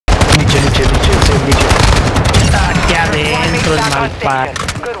Back.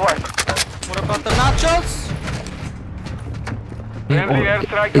 Good work. What about the nachos? Friendly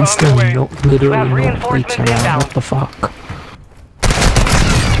airstrike on the Instantly, way. no, You have literally no reinforcements bleaching around. inbound. What the fuck?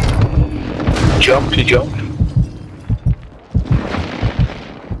 Jumped, he jumped.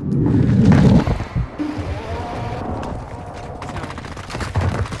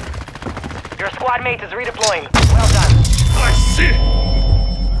 Your squad mate is redeploying. Well done. I see!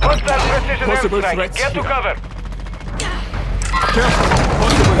 Hostile precision Possible airstrike. threats Get to here. cover. Careful!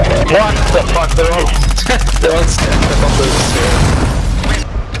 Possible threats. What the fuck? They're all standing up on the stairs.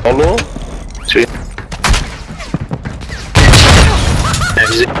 Hello? Three.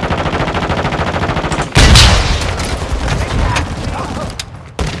 Exit.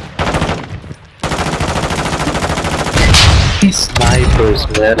 These snipers,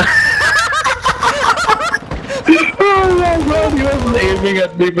 man. Oh my god, he was aiming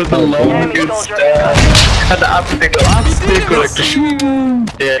at me with the long staff. And I'm thinking, correct.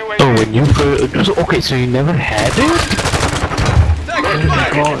 Yeah. Oh, when you first... Okay, so you never had it? Taking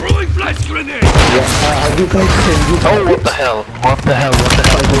fire! Throwing flash grenade! You guys can... Oh, what the hell? What the hell? What the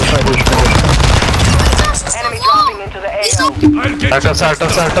hell? Enemy dropping into the AO. I'll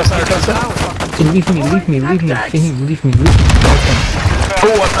get Arta. Leave me. Okay.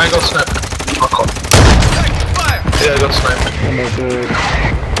 Oh, what? I got sniped. Fuck off. taking fire! Yeah, I got sniped. Oh my god.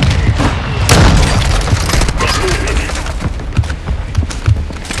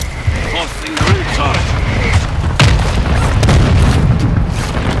 Tossing recharge!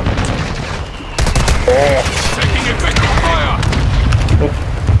 Taking effective fire!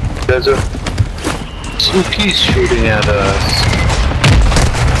 There's a Suki's shooting at us.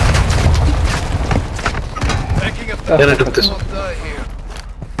 Taking a Then I took this.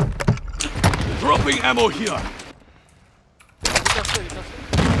 dropping ammo here!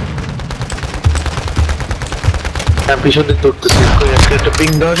 I'm picture they took this. Get a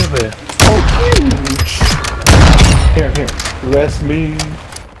ping dodge away. Here. Rest me.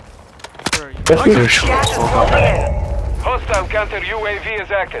 Rest me. Gas is closing in. Hostile counter UAV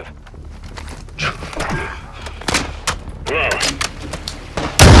is active.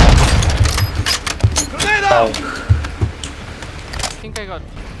 Grenade out! I think I got...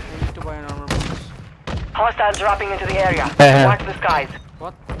 I need to buy an armor box. Hostiles dropping into the area. Watch the skies.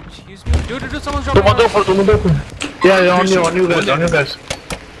 What? Excuse me? Dude, someone's dropping Someone open. Yeah, on you guys.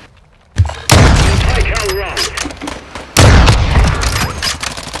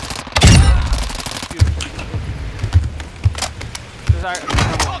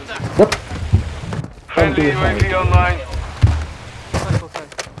 What? Friendly UAV online.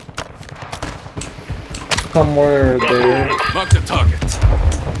 Somewhere there. Mark the target.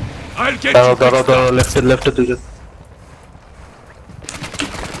 I'll get Oh, you fixed up. left it.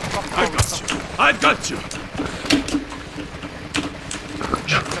 I got you!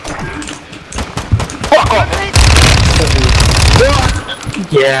 Fuck off!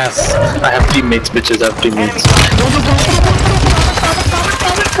 Yes! I have teammates, bitches, I have teammates.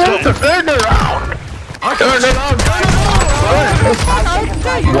 Turn around! Turn around!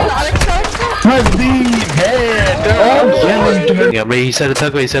 Yeah, but he said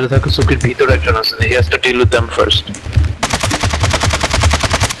Sukir Bhitor action আছে, he has to deal with them first.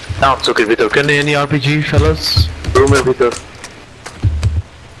 Now Sukir Bhitor, can any RPG fellas? Room Bhitor.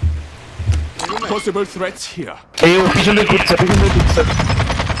 Possible threats here. Hey, পিছনে ঘুরছে.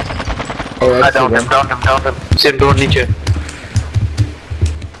 I downed him. Same door নিচে.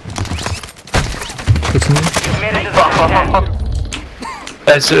 It's me. Made it to the top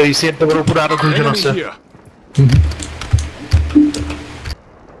 10. As you see, the উপরে আরো দুজন Enemy আছে. here.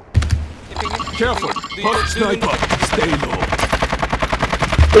 Careful! Hot sniper! Stay low!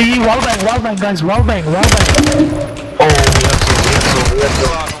 Hey, wallbang, guys, wallbang. Oh, we have to.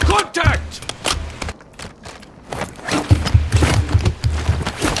 Contact!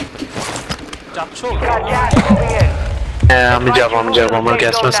 যাচ্ছো? Got gas moving in. Yeah, I'm a আমার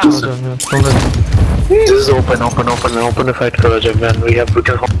gas mask আছে. This is open fight করা যাবে, man. We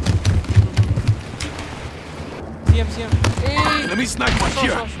can hold. CM. Hey! Enemy sniper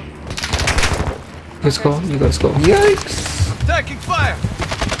here! Let's go, you guys go. Yikes! Taking fire!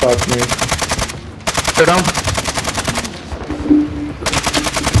 Fuck me. Sit down.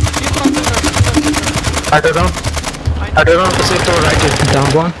 I don't know to say to right here. Down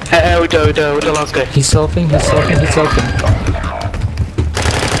one. Hey, with the last guy. He's selfing.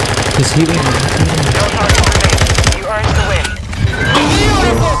 He's healing me. No target remains. You earned the win.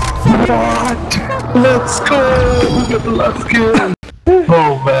 What? Let's go! We got the last kill.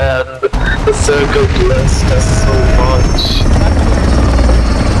 Oh man, the circle blessed us so much.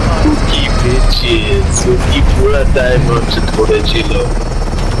 You bitches. सुखी पूरा time मुझे थोड़े चिलो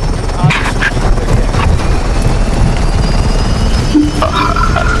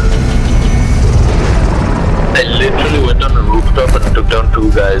I literally went on a rooftop and took down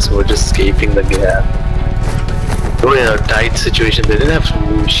 2 guys who were just escaping the gap. They were in a tight situation, they didn't have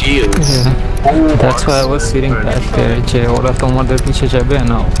shields. Yeah. That's why I was sitting back there, Jay. Ora tomader piche jabe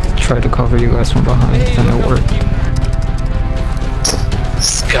and I'll try to cover you guys from behind, and it worked.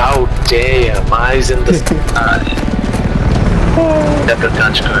 Scout, damn, eyes in the sky. That's a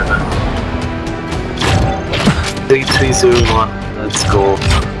touch karna. 3-3-0-1, let's go.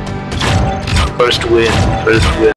 First win.